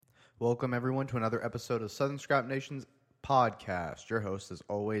Welcome, everyone, to another episode of Southern Scrap Nation's podcast. Your host, as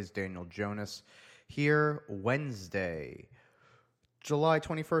always, Daniel Jonas, here Wednesday, July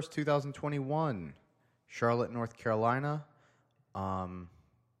 21st, 2021, Charlotte, North Carolina.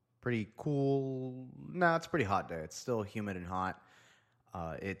 Pretty cool. Nah, it's a pretty hot day. It's still humid and hot.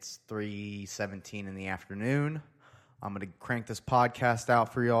 It's 3:17 in the afternoon. I'm going to crank this podcast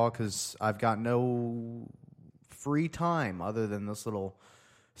out for y'all because I've got no free time other than this little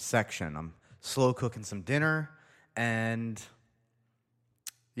section. I'm slow cooking some dinner, and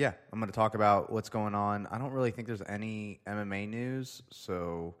yeah, I'm going to talk about what's going on. I don't really think there's any MMA news,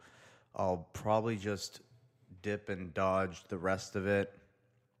 so I'll probably just dip and dodge the rest of it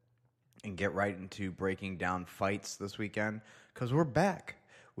and get right into breaking down fights this weekend because we're back.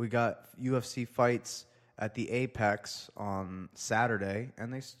 We got UFC fights at the Apex on Saturday,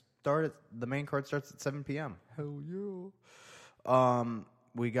 and the main card starts at 7 p.m. Hell yeah.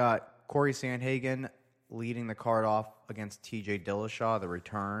 We got Corey Sandhagen leading the card off against TJ Dillashaw, the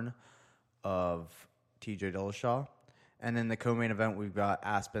return of TJ Dillashaw. And then the co-main event, we've got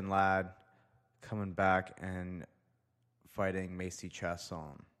Aspen Ladd coming back and fighting Macy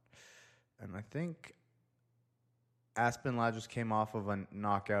Chiasson. And I think Aspen Ladd just came off of a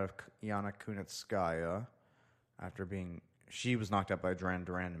knockout of Yana Kunitskaya she was knocked out by Duran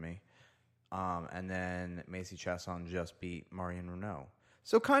to me. And then Macy Chiasson just beat Marion Renault.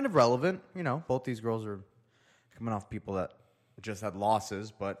 So kind of relevant, both these girls are coming off people that just had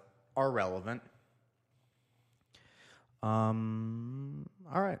losses, but are relevant. All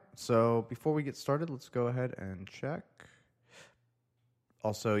right. So before we get started, let's go ahead and check.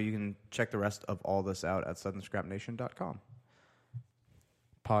 Also, you can check the rest of all this out at southernscrapnation.com.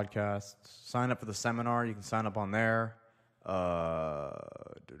 Podcasts. Sign up for the seminar. You can sign up on there.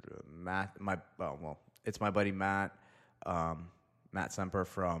 It's my buddy Matt. Matt Semper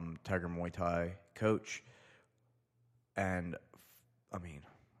from Tiger Muay Thai coach. And,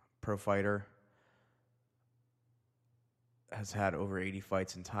 pro fighter. Has had over 80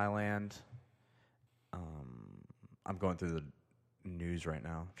 fights in Thailand. I'm going through the news right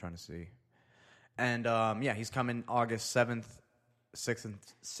now, trying to see. And, he's coming August 7th, 6th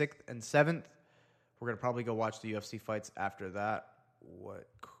and 7th. We're going to probably go watch the UFC fights after that. What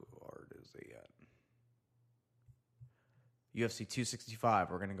card is he at? UFC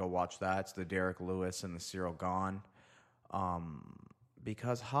 265. We're going to go watch that. It's the Derek Lewis and the Cyril Gahn.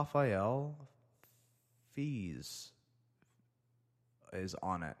 Because Rafael Fiziev is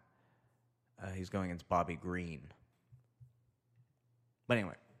on it. He's going against Bobby Green. But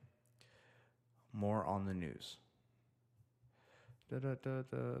anyway, more on the news. This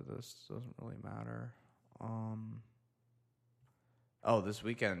doesn't really matter. This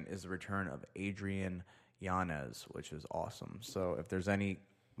weekend is the return of Adrian Yanez, which is awesome. So if there's any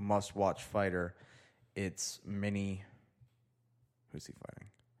must-watch fighter, it's Mini. Who's he fighting?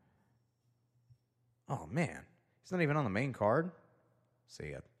 Oh, man. He's not even on the main card. See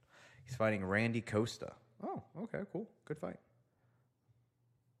it. He's fighting Randy Costa. Oh, okay, cool. Good fight.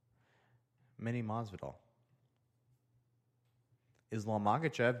 Mini Masvidal. Islam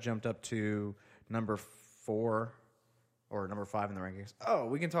Makhachev jumped up to number 4 or number 5 in the rankings. Oh,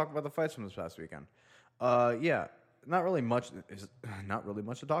 we can talk about the fights from this past weekend. Not really much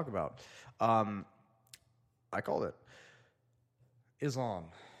to talk about. I called it. Islam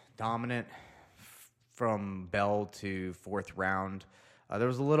dominant from bell to 4th round. There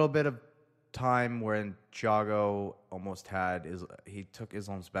was a little bit of time when Thiago almost he took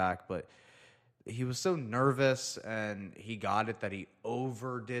Islam's back, but he was so nervous and he got it that he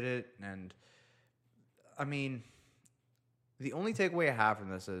overdid it. And the only takeaway I have from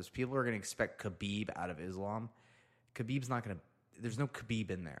this is people are going to expect Khabib out of Islam. Khabib's not going to. There's no Khabib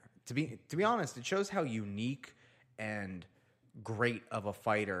in there. To be honest, it shows how unique and great of a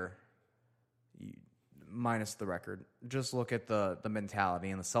fighter. Minus the record, just look at the mentality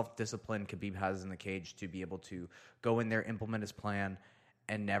and the self-discipline Khabib has in the cage to be able to go in there, implement his plan,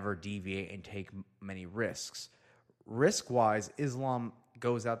 and never deviate and take many risks. Risk-wise, Islam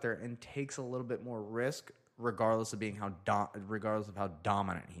goes out there and takes a little bit more risk, regardless of how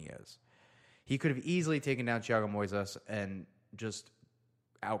dominant he is. He could have easily taken down Thiago Moises and just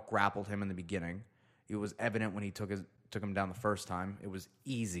out-grappled him in the beginning. It was evident when he took him down the first time. It was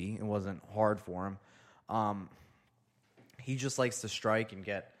easy. It wasn't hard for him. He just likes to strike and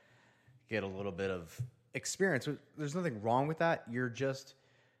get a little bit of experience. There's nothing wrong with that. You're just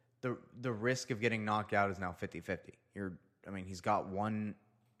the risk of getting knocked out is now 50-50. He's got one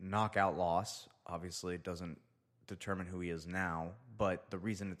knockout loss. Obviously, it doesn't determine who he is now, but the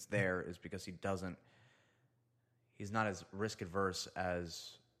reason it's there is because he's not as risk adverse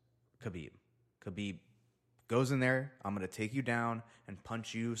as Khabib. Khabib goes in there. I'm going to take you down and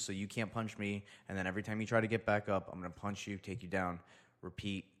punch you so you can't punch me. And then every time you try to get back up, I'm going to punch you, take you down,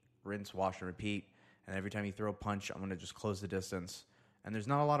 repeat, rinse, wash, and repeat. And every time you throw a punch, I'm going to just close the distance. And there's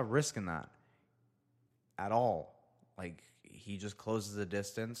not a lot of risk in that at all. Like, he just closes the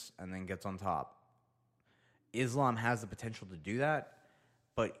distance and then gets on top. Islam has the potential to do that,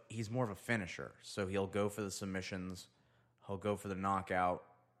 but he's more of a finisher. So he'll go for the submissions. He'll go for the knockout.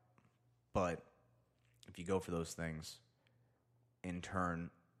 But if you go for those things, in turn,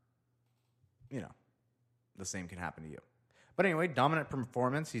 the same can happen to you. But anyway, dominant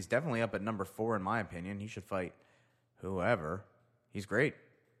performance. He's definitely up at number 4 in my opinion. He should fight whoever. He's great.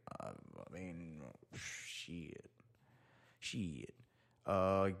 Shit.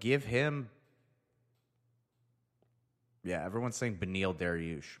 Give him... Yeah, everyone's saying Beneil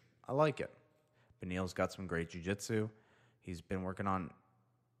Dariush. I like it. Beneil's got some great jiu-jitsu. He's been working on...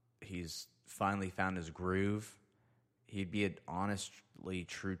 He's finally found his groove. He'd be an honestly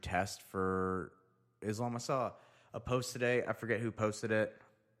true test for Islam. I saw a post today. I forget who posted it.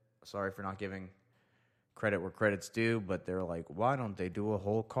 Sorry for not giving credit where credit's due, but they're like, why don't they do a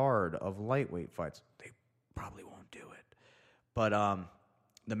whole card of lightweight fights? They probably won't do it. But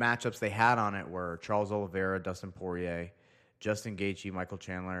the matchups they had on it were Charles Oliveira, Dustin Poirier, Justin Gaethje, Michael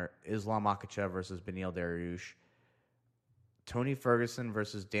Chandler, Islam Makhachev versus Beneil Dariush, Tony Ferguson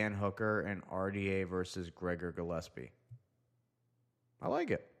versus Dan Hooker, and RDA versus Gregor Gillespie. I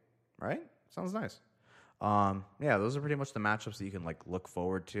like it, right? Sounds nice. Yeah, those are pretty much the matchups that you can look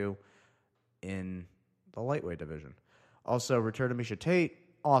forward to in the lightweight division. Also, return to Miesha Tate,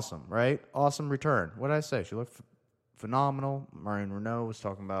 awesome, right? Awesome return. What did I say? She looked phenomenal. Marion Renault was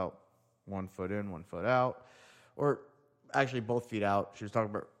talking about 1 foot in, 1 foot out, or actually both feet out. She was talking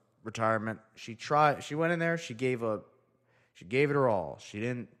about retirement. She went in there. She gave it her all. She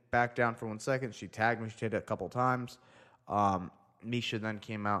didn't back down for 1 second. She tagged me. She did it a couple times. Miesha then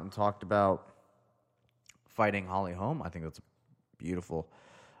came out and talked about fighting Holly Holm. I think that's a beautiful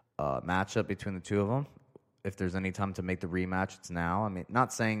matchup between the two of them. If there's any time to make the rematch, it's now. I mean,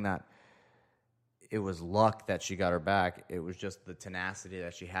 not saying that it was luck that she got her back. It was just the tenacity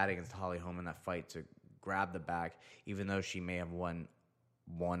that she had against Holly Holm in that fight to grab the back, even though she may have won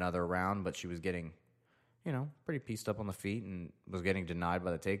one other round, but she was getting, pretty pieced up on the feet and was getting denied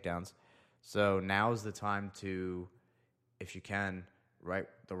by the takedowns. So now is the time to, if you can, right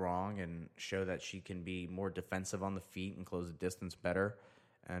the wrong and show that she can be more defensive on the feet and close the distance better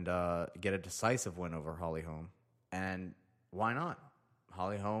and get a decisive win over Holly Holm. And why not?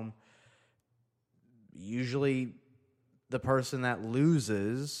 Holly Holm, usually the person that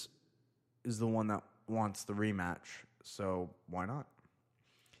loses is the one that wants the rematch. So why not?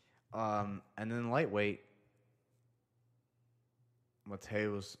 And then lightweight,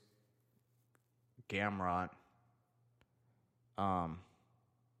 Mateusz Gamrot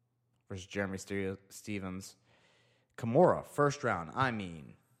versus Jeremy Stephens. Kimura, first round. I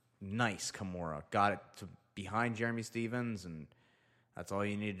mean, nice Kimura. Got it to behind Jeremy Stephens, and that's all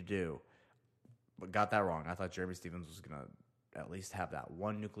you need to do. But got that wrong. I thought Jeremy Stephens was going to at least have that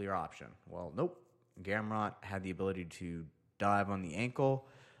one nuclear option. Well, nope. Gamrot had the ability to dive on the ankle,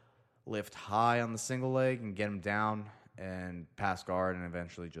 lift high on the single leg, and get him down and pass guard, and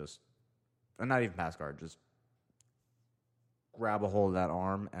eventually not even pass guard, just grab a hold of that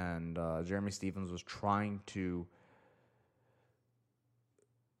arm. And Jeremy Stephens was trying to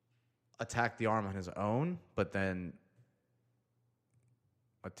attack the arm on his own, but then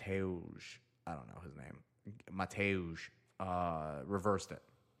Mateusz, I don't know his name, Mateusz reversed it.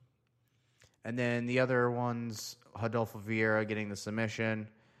 And then the other ones, Rodolfo Vieira getting the submission.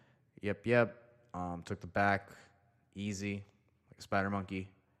 Yep. Took the back easy, like a spider monkey,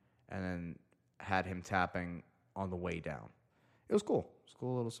 and then had him tapping on the way down. It was cool. It was a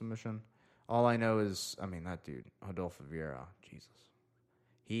cool little submission. All I know is, that dude, Rodolfo Vieira, Jesus.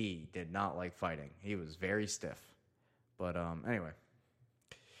 He did not like fighting. He was very stiff. But anyway.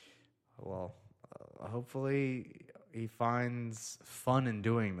 Well, hopefully he finds fun in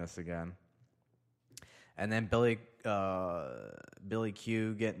doing this again. And then Billy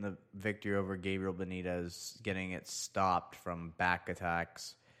Q getting the victory over Gabriel Benitez, getting it stopped from back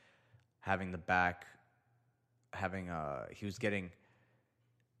attacks, he was getting,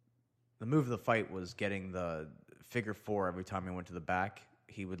 the move of the fight was getting the figure 4 every time he went to the back.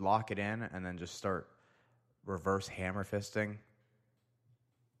 He would lock it in and then just start reverse hammer fisting.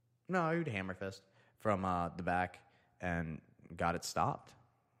 No, he would hammer fist from the back and got it stopped.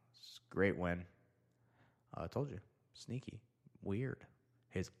 Great win. I told you, sneaky, weird.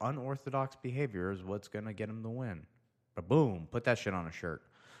 His unorthodox behavior is what's going to get him the win. But boom, put that shit on a shirt.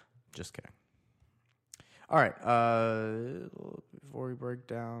 Just kidding. All right. Before we break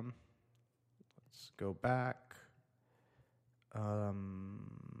down, let's go back.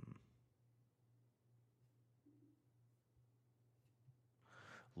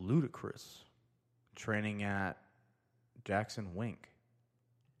 Ludacris training at Jackson Wink.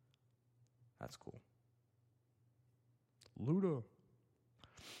 That's cool. Luda.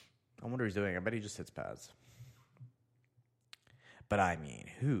 I wonder what he's doing. I bet he just hits pads. But I mean,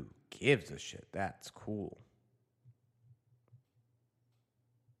 who gives a shit? That's cool.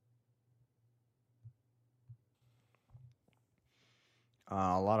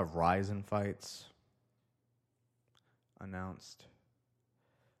 A lot of Ryzen fights announced.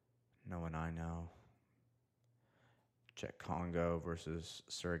 No one I know. Chet Congo versus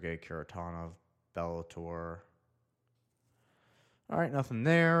Sergey Karatanov, Bellator. All right, nothing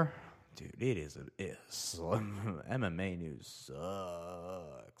there. Dude, it is MMA news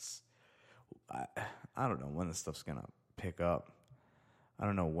sucks. I don't know when this stuff's going to pick up. I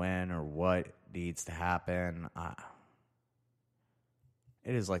don't know when or what needs to happen.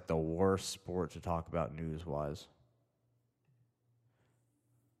 It is like the worst sport to talk about news-wise.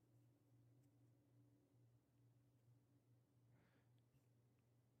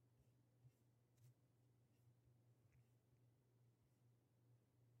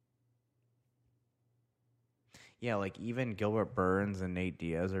 Yeah, like even Gilbert Burns and Nate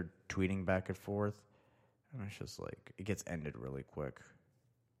Diaz are tweeting back and forth. And it's just like, it gets ended really quick.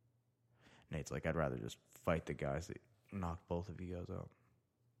 Nate's like, I'd rather just fight the guys that knocked both of you guys out.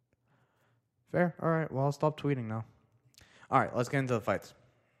 Fair. All right. Well, I'll stop tweeting now. All right. Let's get into the fights.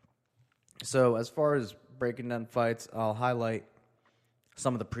 So as far as breaking down fights, I'll highlight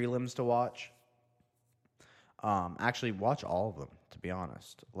some of the prelims to watch. Actually, watch all of them, to be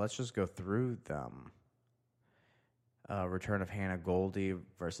honest. Let's just go through them. Return of Hannah Goldie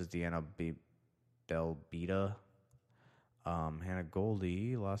versus Deanna Belbita. Hannah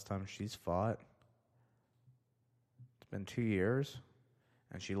Goldie, last time she's fought, it's been 2 years,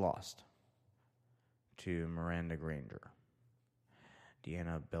 and she lost to Miranda Granger.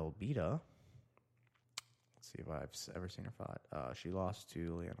 Deanna Belbita, let's see if I've ever seen her fight. She lost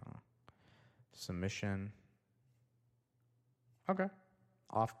to Liana. Submission. Okay.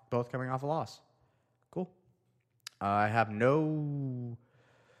 Both coming off a loss. Cool. I have no,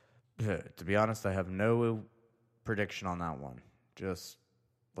 to be honest, I have no prediction on that one. Just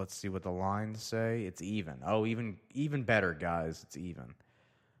let's see what the lines say. It's even. Oh, even better, guys. It's even.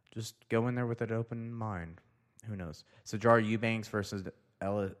 Just go in there with an open mind. Who knows? Sijara Eubanks versus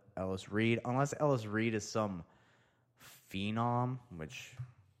Ellis Reed. Unless Ellis Reed is some phenom, which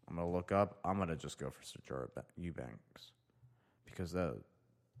I'm going to look up, I'm going to just go for Sijara Eubanks. Because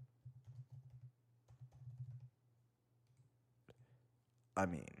I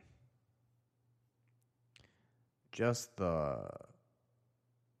mean, just the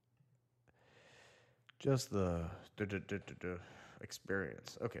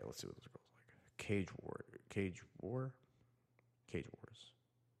experience. Okay, let's see what this girl's like. Cage Wars.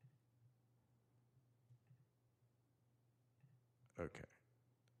 Okay,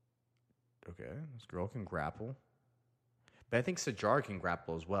 this girl can grapple, but I think Sajar can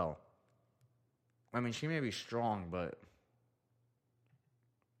grapple as well. I mean, she may be strong, but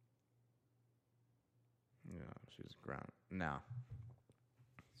yeah, she's ground. No.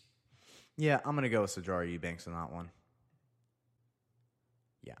 Yeah, I'm going to go with Sijara Eubanks on that one.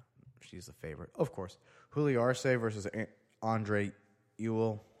 Yeah, she's the favorite. Of course. Julio Arce versus Andre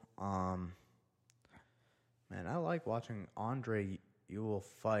Ewell. Man, I like watching Andre Ewell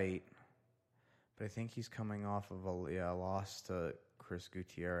fight, but I think he's coming off of a loss to Chris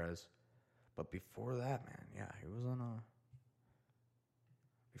Gutierrez. But before that, man, yeah, he was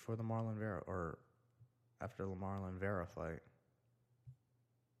before the Marlon Vera, or after the Marlon Vera fight.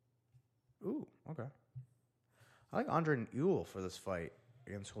 Ooh, okay. I like Andre Ewell for this fight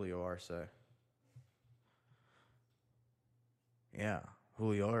against Julio Arce. Yeah,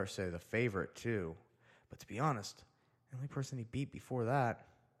 Julio Arce, the favorite too. But to be honest, the only person he beat before that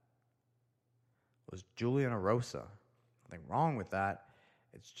was Julian Erosa. Nothing wrong with that.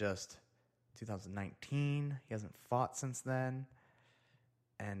 It's just 2019. He hasn't fought since then.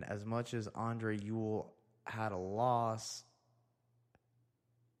 And as much as Andre Ewell had a loss,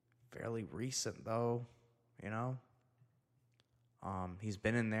 fairly recent though, you know. He's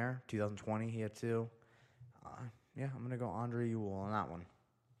been in there. 2020, he had two. Yeah, I'm gonna go Andre Ewell on that one.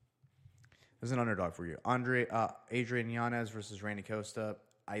 There's an underdog for you. Adrian Yanez versus Randy Costa.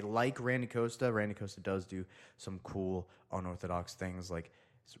 I like Randy Costa. Randy Costa does do some cool unorthodox things like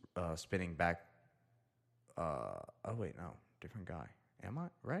spinning back. Oh wait, no, different guy. Am I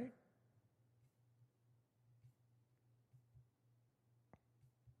right?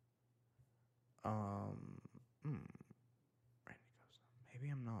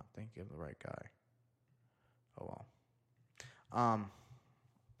 give the right guy. Oh well.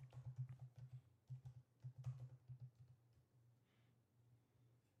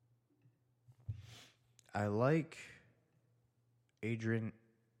 I like Adrian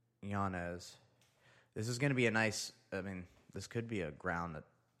Yanez. This is going to be a nice. I mean, this could be a ground.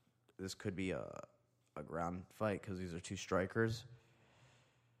 This could be a ground fight because these are two strikers.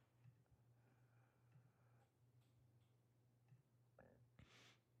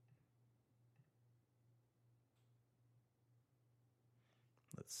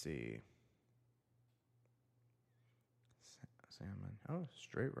 Let's see. Salmon. Oh,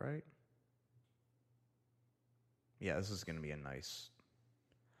 straight right. Yeah, this is going to be a nice.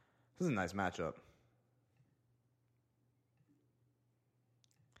 This is a nice matchup.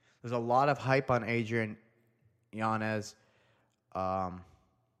 There's a lot of hype on Adrian Yanez. But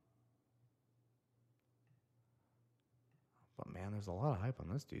man, there's a lot of hype on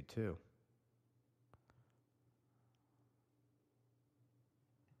this dude too.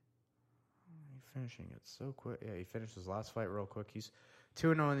 He's finishing it so quick. Yeah, he finished his last fight real quick. He's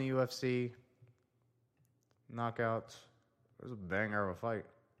 2-0 in the UFC. Knockouts. It was a banger of a fight.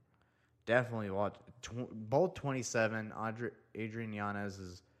 Definitely watch. Both 27. Adrian Yanez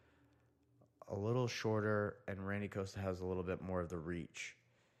is a little shorter, and Randy Costa has a little bit more of the reach.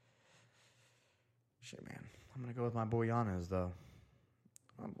 Shit, man. I'm going to go with my boy Yanez, though.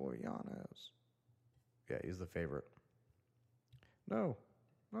 My boy Yanez. Yeah, he's the favorite. No.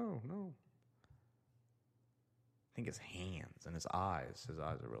 I think his hands and his eyes. His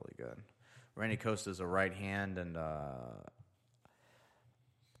eyes are really good. Randy Costa's a right hand and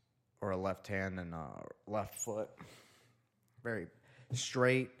or a left hand and left foot. Very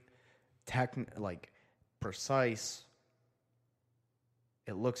straight, precise.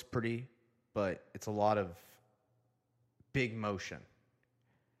 It looks pretty, but it's a lot of big motion.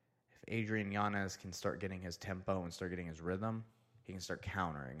 If Adrian Yanez can start getting his tempo and start getting his rhythm, he can start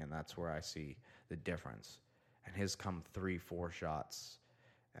countering, and that's where I see the difference. And his come 3-4 shots.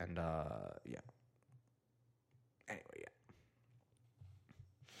 And, yeah. Anyway, yeah.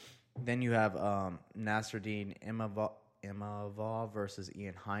 Then you have Nasruddin Imavov versus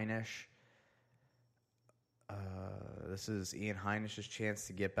Ian Heinisch. This is Ian Heinisch's chance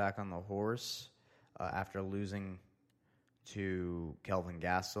to get back on the horse after losing to Kelvin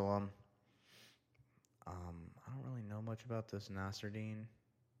Gastelum. I don't really know much about this Nasruddin.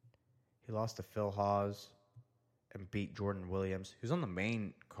 He lost to Phil Hawes and beat Jordan Williams, who's on the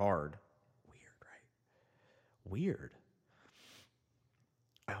main card. Weird, right? Weird.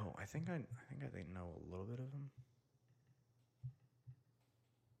 Oh, I think I know a little bit of him.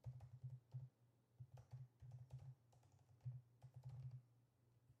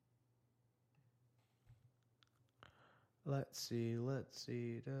 Let's see.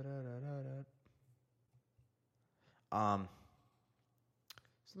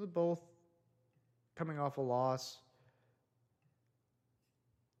 So they're both coming off a loss.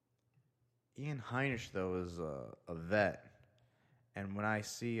 Ian Heinisch, though, is a vet. And when I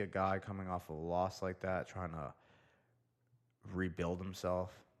see a guy coming off a loss like that, trying to rebuild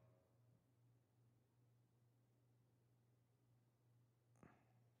himself,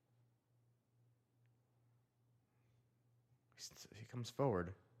 he comes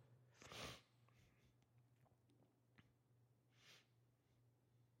forward.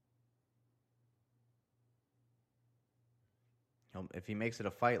 If he makes it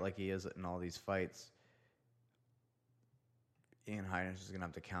a fight like he is in all these fights, Ian Heinisch is going to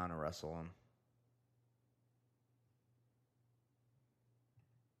have to counter wrestle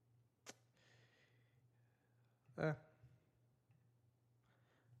him.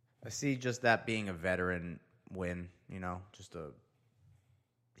 I see just that being a veteran win, he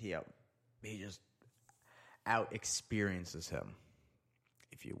just out experiences him,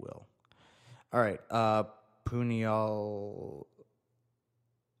 if you will. All right, Puniel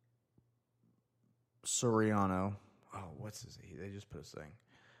Soriano. Oh, what's his name? They just put his thing.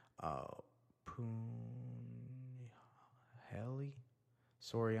 Punahele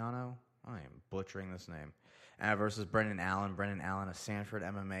Soriano. I am butchering this name. Versus Brendan Allen. Brendan Allen, a Sanford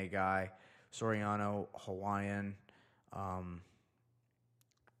MMA guy. Soriano, Hawaiian.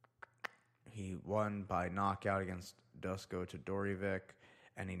 He won by knockout against Dusko Todorovic,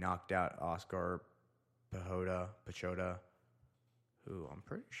 and he knocked out Oscar Pichota, who I'm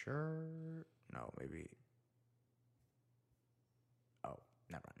pretty sure... No, maybe... Oh,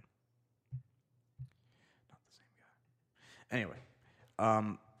 never mind. Not the same guy. Anyway,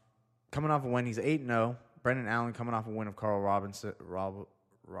 coming off a win, he's 8-0. Brendan Allen coming off a win of Carl Robertson.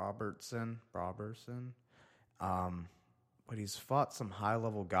 but he's fought some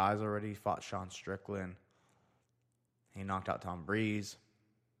high-level guys already. He fought Sean Strickland. He knocked out Tom Breeze.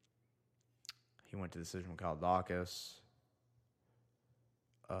 He went to decision with Kyle Dawkins.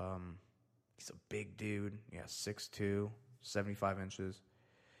 He's a big dude. Yeah, 6'2", 75 inches.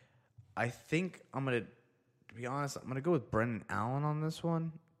 I think to be honest, I'm going to go with Brendan Allen on this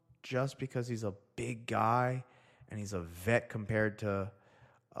one just because he's a big guy and he's a vet compared to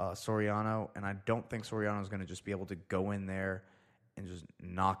Soriano. And I don't think Soriano is going to just be able to go in there and just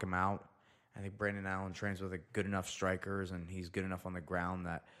knock him out. I think Brendan Allen trains with good enough strikers and he's good enough on the ground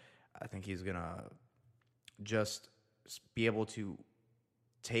that I think he's going to just be able to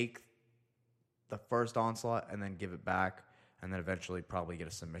take the first onslaught and then give it back and then eventually probably get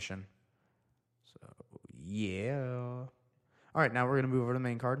a submission. So, yeah. All right, now we're going to move over to the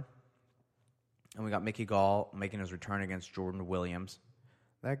main card. And we got Mickey Gall making his return against Jordan Williams.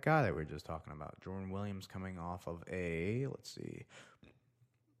 That guy that we were just talking about. Jordan Williams coming off of a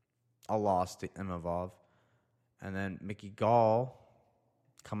loss to Imavov. And then Mickey Gall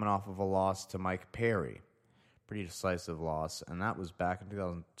coming off of a loss to Mike Perry. Pretty decisive loss. And that was back in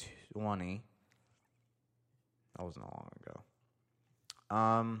 2020. That wasn't long ago.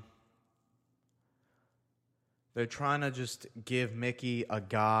 They're trying to just give Mickey a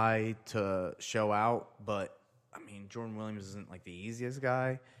guy to show out, but I mean, Jordan Williams isn't like the easiest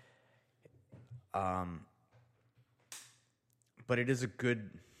guy. But it is a good,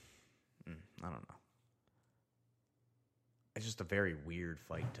 I don't know. It's just a very weird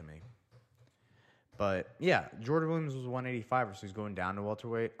fight to me. But yeah, Jordan Williams was 185, so he's going down to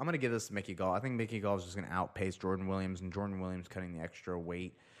welterweight. I'm going to give this to Mickey Gall. I think Mickey Gall is just going to outpace Jordan Williams, and Jordan Williams cutting the extra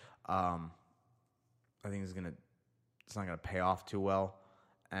weight. I think it's not going to pay off too well.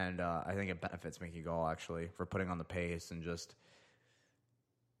 And I think it benefits Mickey Gall, actually, for putting on the pace and just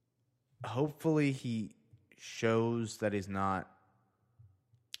hopefully he shows that he's not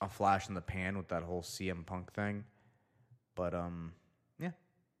a flash in the pan with that whole CM Punk thing. But, yeah, I'm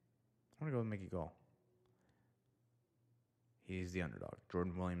going to go with Mickey Gall. He's the underdog.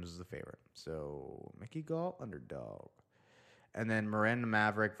 Jordan Williams is the favorite. So, Mickey Gall, underdog. And then Miranda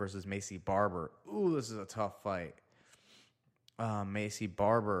Maverick versus Macy Barber. Ooh, this is a tough fight. Macy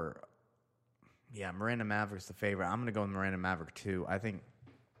Barber. Yeah, Miranda Maverick's the favorite. I'm going to go with Miranda Maverick, too. I think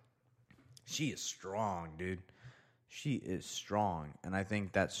she is strong, dude. She is strong. And I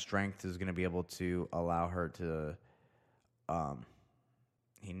think that strength is going to be able to allow her to...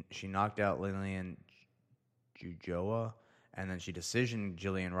 She knocked out Lillian Jujoa, and then she decisioned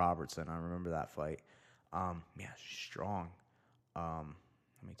Jillian Robertson. I remember that fight. Yeah, she's strong. How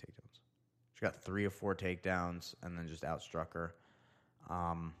many takedowns? She got 3 or 4 takedowns, and then just outstruck her.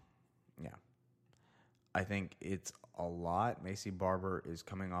 Yeah. I think it's a lot. Macy Barber is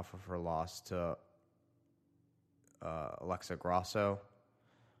coming off of her loss to Alexa Grasso.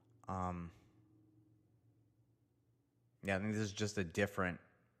 Yeah, I think this is just a different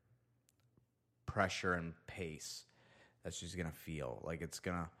pressure and pace that she's going to feel. Like, it's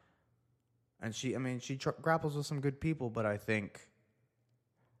going to... And she grapples with some good people, but I think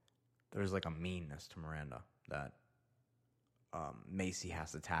there's like a meanness to Miranda that Macy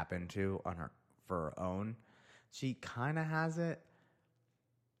has to tap into for her own. She kind of has it,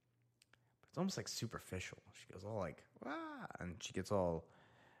 but it's almost like superficial. She goes all like, "Wah," and she gets all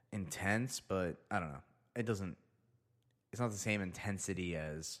intense, but I don't know. It's not the same intensity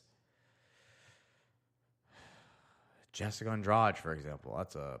as Jessica Andrade, for example.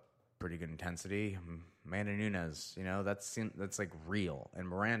 That's a pretty good intensity. Amanda Nunes, that's like real. And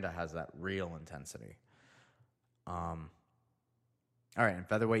Miranda has that real intensity. All right, in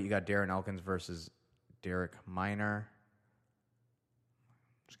featherweight, you got Darren Elkins versus Derek Minor.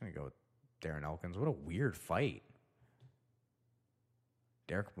 I'm just going to go with Darren Elkins. What a weird fight.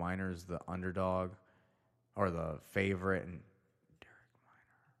 Derek Minor's the underdog, or the favorite, and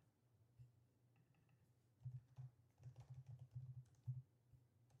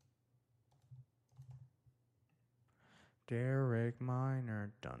Derek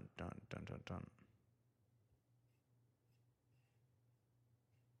Minor. Dun, dun, dun, dun, dun.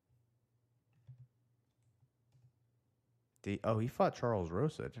 He fought Charles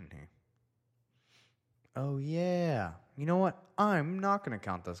Rosa, didn't he? Oh, yeah. You know what? I'm not going to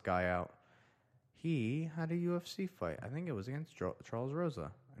count this guy out. He had a UFC fight. I think it was against Charles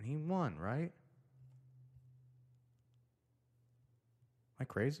Rosa. And he won, right? Am I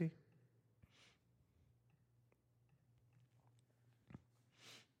crazy?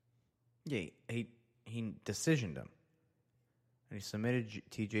 Yeah, he decisioned him. And he submitted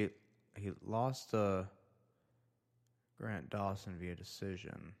TJ. He lost Grant Dawson via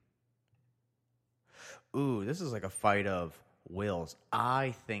decision. Ooh, this is like a fight of wills.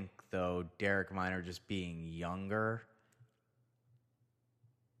 I think, though, Derek Minor just being younger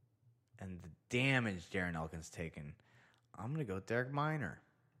and the damage Darren Elkins taken, I'm going to go with Derek Minor.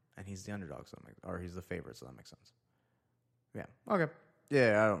 And he's the underdog, or he's the favorite, so that makes sense. Yeah, okay.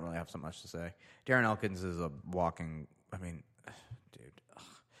 Yeah, I don't really have so much to say. Darren Elkins is a walking, dude,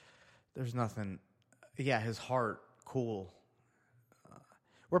 there's nothing. Yeah, his heart, cool.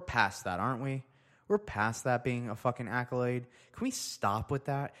 We're past that, aren't we? We're past that being a fucking accolade. Can we stop with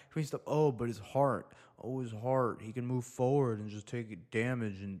that? Can we stop? Oh, but his heart. Oh, his heart. He can move forward and just take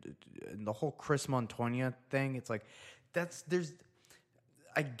damage. And the whole Chris Montoya thing, it's like,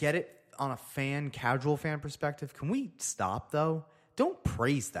 I get it on a casual fan perspective. Can we stop, though? Don't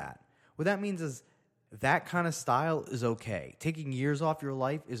praise that. What that means is that kind of style is okay. Taking years off your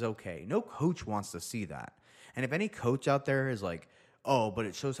life is okay. No coach wants to see that. And if any coach out there is like, oh, but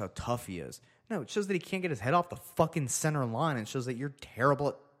it shows how tough he is. No, it shows that he can't get his head off the fucking center line. It shows that you're terrible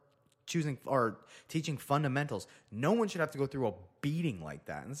at choosing or teaching fundamentals. No one should have to go through a beating like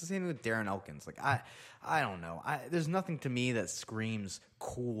that. And it's the same with Darren Elkins. Like, I don't know. There's nothing to me that screams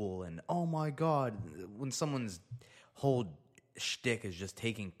cool and, oh my God, when someone's whole shtick is just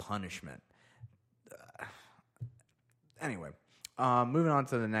taking punishment. Anyway, moving on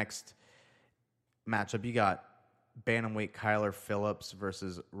to the next matchup, you got bantamweight Kyler Phillips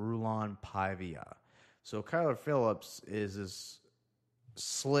versus Rulon Paiva. So Kyler Phillips is this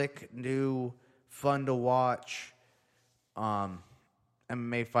slick, new, fun to watch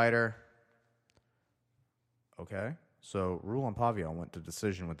MMA fighter. Okay, so Rulon Paiva went to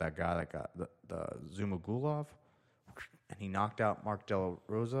decision with that guy that got the Zumagulov, and he knocked out Mark De La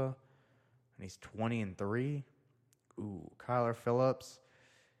Rosa, and he's 20-3. Ooh, Kyler Phillips,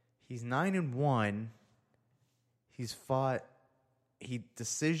 he's 9-1. He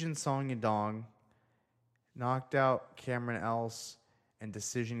decision Song Yadong, knocked out Cameron Else, and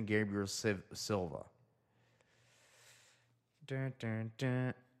decision Gabriel Silva. Dun, dun,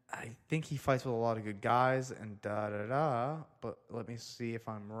 dun. I think he fights with a lot of good guys and da-da-da, but let me see if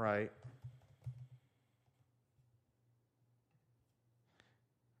I'm right.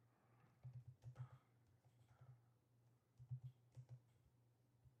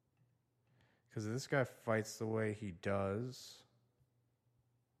 Because this guy fights the way he does.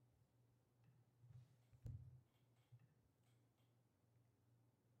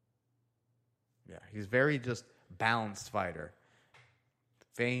 Yeah, he's very just balanced fighter.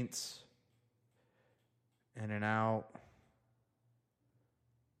 Feints, in and out.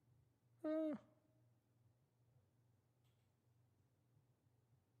 You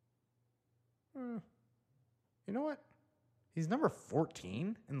know what? He's number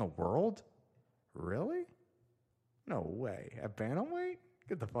 14 in the world? Really? No way. At bantamweight?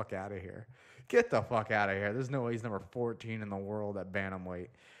 Get the fuck out of here. Get the fuck out of here. There's no way he's number 14 in the world at bantamweight.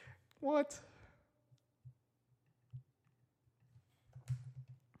 What?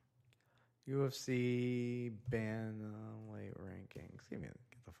 UFC bantamweight rankings. Get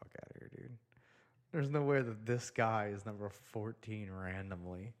the fuck out of here, dude. There's no way that this guy is number 14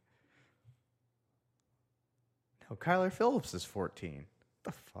 randomly. No, Kyler Phillips is 14. What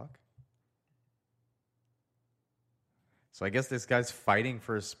the fuck? So I guess this guy's fighting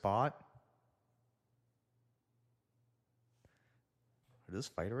for his spot. Did this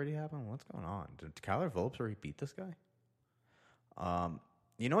fight already happen? What's going on? Did Kyler Phillips already beat this guy?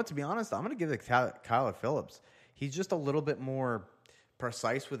 You know what? To be honest, I'm going to give it to Kyler Phillips. He's just a little bit more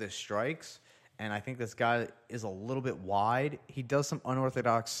precise with his strikes, and I think this guy is a little bit wide. He does some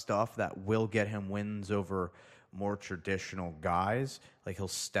unorthodox stuff that will get him wins over more traditional guys. Like he'll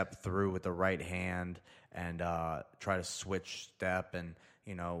step through with the right hand and try to switch step, and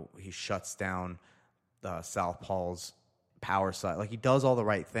he shuts down the southpaw's power side. Like he does all the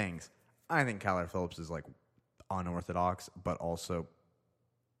right things. I think Kyler Phillips is like unorthodox, but also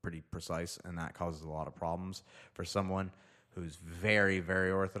pretty precise, and that causes a lot of problems for someone who's very,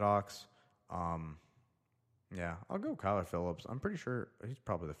 very orthodox. Yeah, I'll go Kyler Phillips. I'm pretty sure he's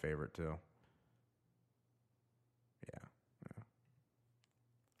probably the favorite too. Yeah.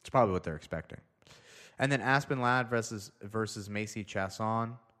 It's probably what they're expecting. And then Aspen Ladd versus Macy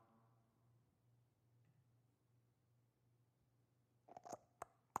Chiasson.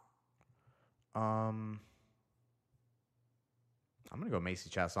 I'm going to go Macy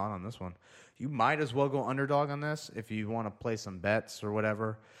Chiasson on this one. You might as well go underdog on this if you want to play some bets or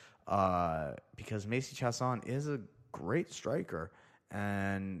whatever, because Macy Chiasson is a great striker.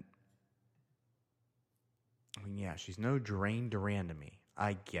 And, yeah, she's no Drain Duran to me.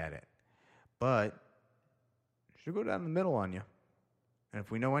 I get it. But she'll go down the middle on you. And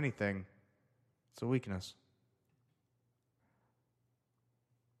if we know anything, It's a weakness.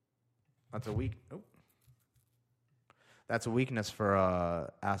 That's a weak. Oh. That's a weakness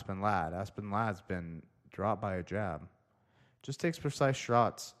for Aspen Ladd. Aspen Ladd's been dropped by a jab. Just takes precise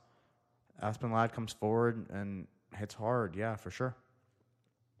shots. Aspen Ladd comes forward and hits hard. Yeah, for sure.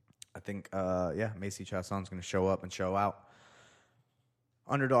 I think, Macy Chiasson is going to show up and show out.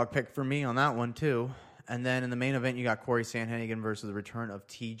 Underdog pick for me on that one, too. And then in the main event, you got Corey Sandhagen versus the return of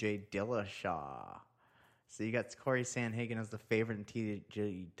TJ Dillashaw. So you got Corey Sandhagen as the favorite and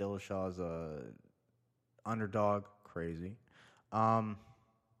TJ Dillashaw as a underdog. Crazy. TJ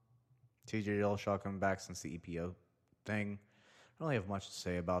Dillashaw coming back since the EPO thing. I don't really have much to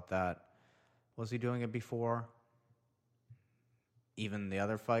say about that. Was he doing it before? Even the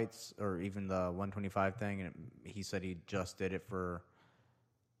other fights, or even the 125 thing, and he said he just did it for.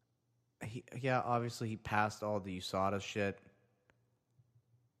 Obviously he passed all the USADA shit.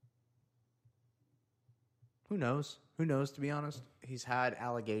 Who knows? Who knows? To be honest, he's had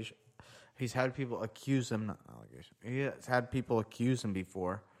allegation. He's had people accuse him. Not allegation. He has had people accuse him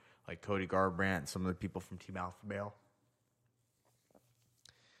before, like Cody Garbrandt and some of the people from Team Alpha Male.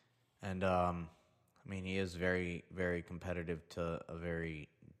 And he is very, very competitive to a very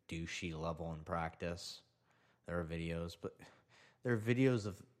douchey level in practice. There are videos, but there are videos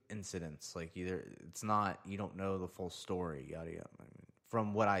of incidents. Like, either it's not, you don't know the full story. Yada yada.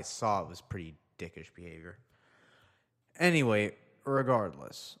 From what I saw, it was pretty dickish behavior. Anyway,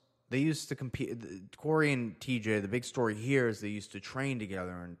 regardless, they used to compete. Corey and TJ, the big story here is they used to train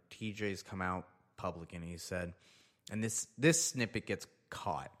together, and TJ's come out public and he said, and this snippet gets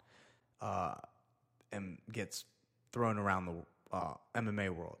caught and gets thrown around the MMA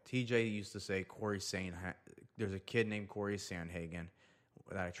world. TJ used to say, there's a kid named Corey Sandhagen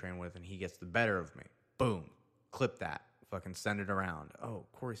that I train with, and he gets the better of me. Boom. Clip that. Fucking send it around. Oh,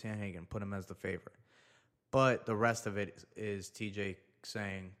 Corey Sandhagen, put him as the favorite. But the rest of it is TJ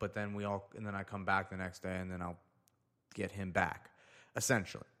saying, but then and then I come back the next day and then I'll get him back.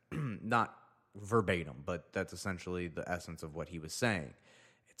 Essentially. Not verbatim, but that's essentially the essence of what he was saying.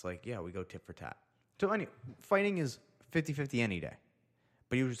 It's like, yeah, we go tit for tat. So anyway, fighting is 50-50 any day.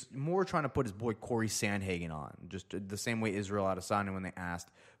 But he was more trying to put his boy Corey Sandhagen on. Just the same way Israel Adesanya when they asked,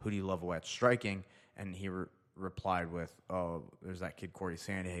 who do you love at striking? And he replied with, oh, there's that kid Corey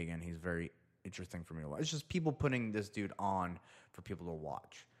Sandhagen. He's very interesting for me to watch. It's just people putting this dude on for people to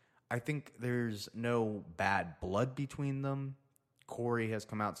watch. I think there's no bad blood between them. Corey has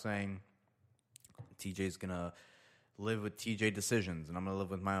come out saying TJ's going to live with TJ decisions and I'm going to live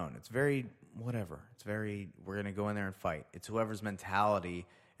with my own. It's very whatever. It's very, we're going to go in there and fight. It's whoever's mentality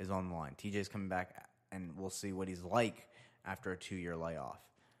is on the line. TJ's coming back and we'll see what he's like after a 2-year layoff.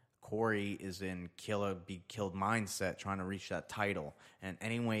 Corey is in be killed mindset trying to reach that title. And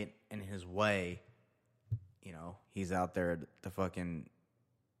anyway, in his way, he's out there to fucking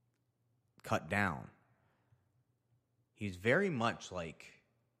cut down. He's very much like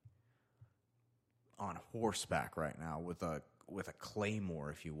on horseback right now with a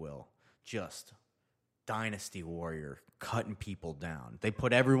claymore, if you will. Just dynasty warrior, cutting people down. They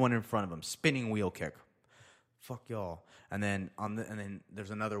put everyone in front of him, spinning wheel kick. Fuck y'all. And then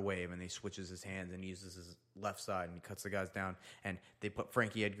there's another wave, and he switches his hands and uses his left side, and he cuts the guys down. And they put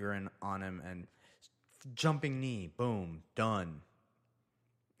Frankie Edgar on him, and jumping knee, boom, done.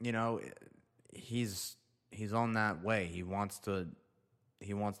 He's on that way. He wants to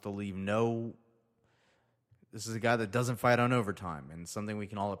leave no. This is a guy that doesn't fight on overtime, and something we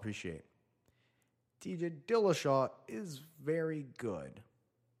can all appreciate. TJ Dillashaw is very good,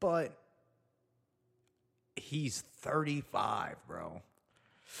 but he's 35, bro,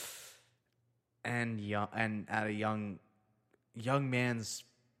 and young, and at a young man's,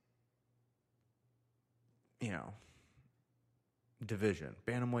 division,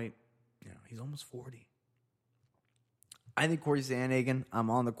 bantamweight. He's almost 40. I think Corey Sandhagen.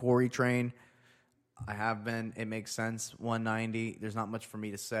 I'm on the Corey train. I have been. It makes sense. 190. There's not much for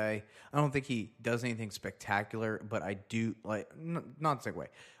me to say. I don't think he does anything spectacular, but I do not segue.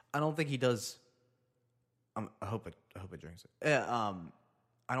 I don't think he does. I hope it drinks it. I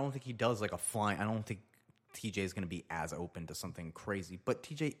don't think he does like a flying. I don't think TJ is going to be as open to something crazy, but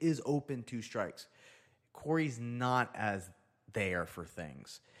TJ is open to strikes. Corey's not as there for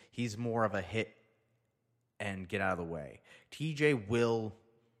things. He's more of a hit and get out of the way. TJ will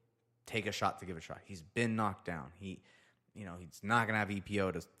take a shot to give a shot. He's been knocked down. He's not going to have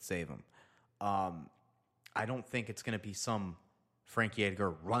EPO to save him. I don't think it's going to be some Frankie Edgar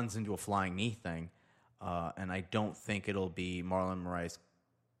runs into a flying knee thing. And I don't think it'll be Marlon Moraes,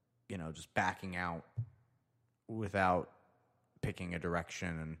 just backing out without picking a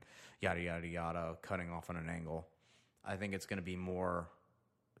direction and yada, yada, yada, cutting off on an angle. I think it's going to be more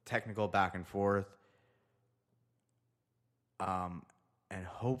technical back and forth. And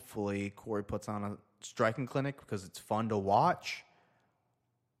hopefully Corey puts on a striking clinic because it's fun to watch.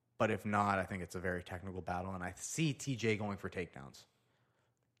 But if not, I think it's a very technical battle. And I see TJ going for takedowns.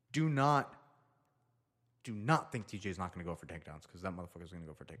 Do not think TJ's not going to go for takedowns because that motherfucker's going to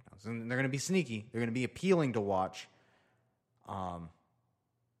go for takedowns. And they're going to be sneaky. They're going to be appealing to watch. But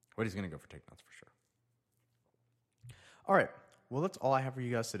he's going to go for takedowns for sure. All right. Well, that's all I have for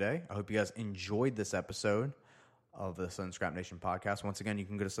you guys today. I hope you guys enjoyed this episode of the Southern Scrap Nation podcast. Once again, you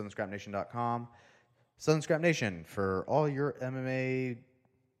can go to southernscrapnation.com. Southern Scrap Nation for all your MMA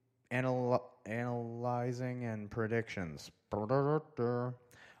analyzing and predictions.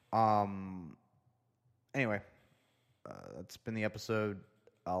 Anyway, that's been the episode.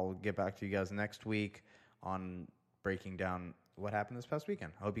 I'll get back to you guys next week on breaking down what happened this past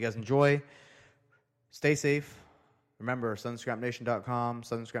weekend. I hope you guys enjoy. Stay safe. Remember, southernscrapnation.com,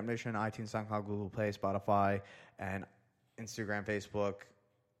 Southern Scrap Nation, iTunes, SoundCloud, Google Play, Spotify, and Instagram, Facebook,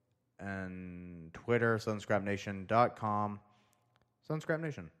 and Twitter, southernscrapnation.com. Southern Scrap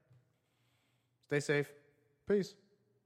Nation. Stay safe. Peace.